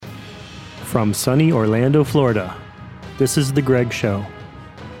from sunny Orlando, Florida. This is The Greg Show,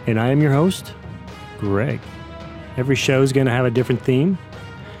 and I am your host, Greg. Every show is going to have a different theme.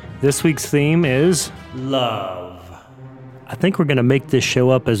 This week's theme is love. I think we're going to make this show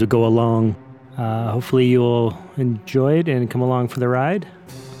up as we go along. Hopefully you'll enjoy it and come along for the ride.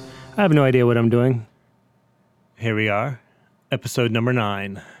 I have no idea what I'm doing. Here we are, episode number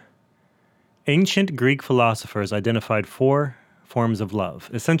 9. Ancient Greek philosophers identified 4 forms of love.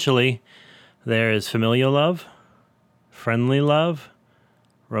 Essentially, there is familial love, friendly love,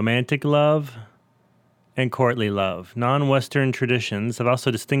 romantic love, and courtly love. Non-Western traditions have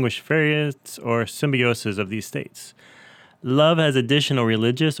also distinguished variants or symbioses of these states. Love has additional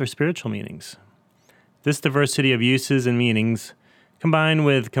religious or spiritual meanings. This diversity of uses and meanings, combined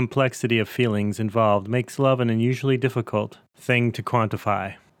with complexity of feelings involved, makes love an unusually difficult thing to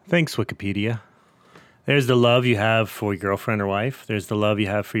quantify. Thanks, Wikipedia. There's the love you have for your girlfriend or wife. There's the love you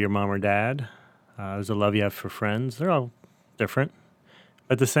have for your mom or dad. There's the love you have for friends. They're all different,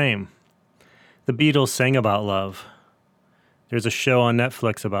 but the same. The Beatles sang about love. There's a show on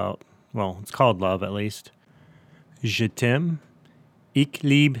Netflix about, well, it's called Love at least. Je t'aime, ik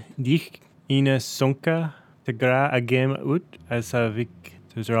lieb dich, ine sonka, tegra agem ut asavik.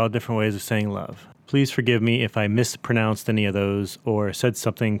 Those are all different ways of saying love. Please forgive me if I mispronounced any of those or said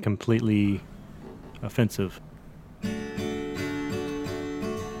something completely offensive.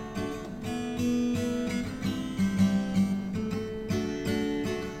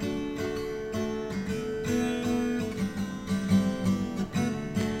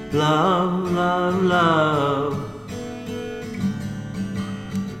 Love, love, love.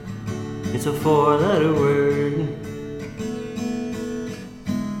 It's a 4-letter word.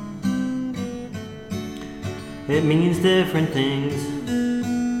 It means different things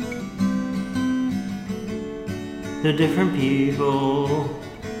to different people.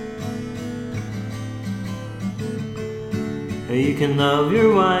 You can love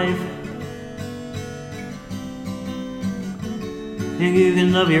your wife. You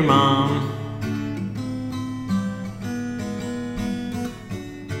can love your mom.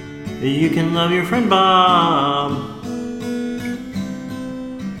 You can love your friend Bob.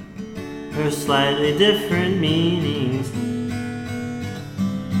 There's slightly different meanings.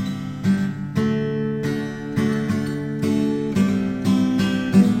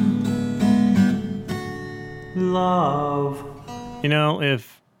 Love. You know,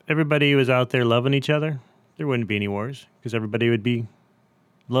 if everybody was out there loving each other, there wouldn't be any wars, because everybody would be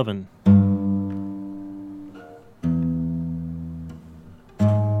loving.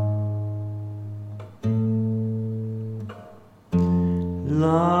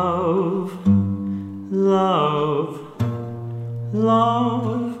 Love, love,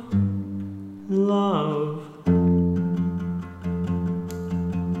 love, love.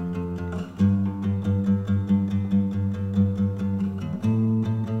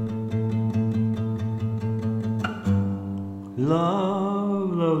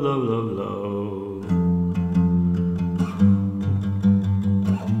 Love, love, love, love, love.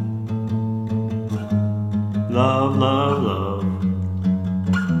 Love, love, love.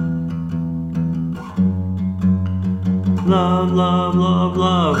 Love, love, love,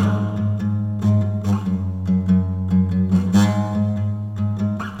 love.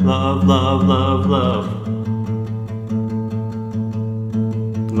 Love, love, love, love.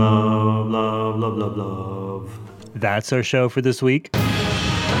 Love, love, love, love, love. That's our show for this week.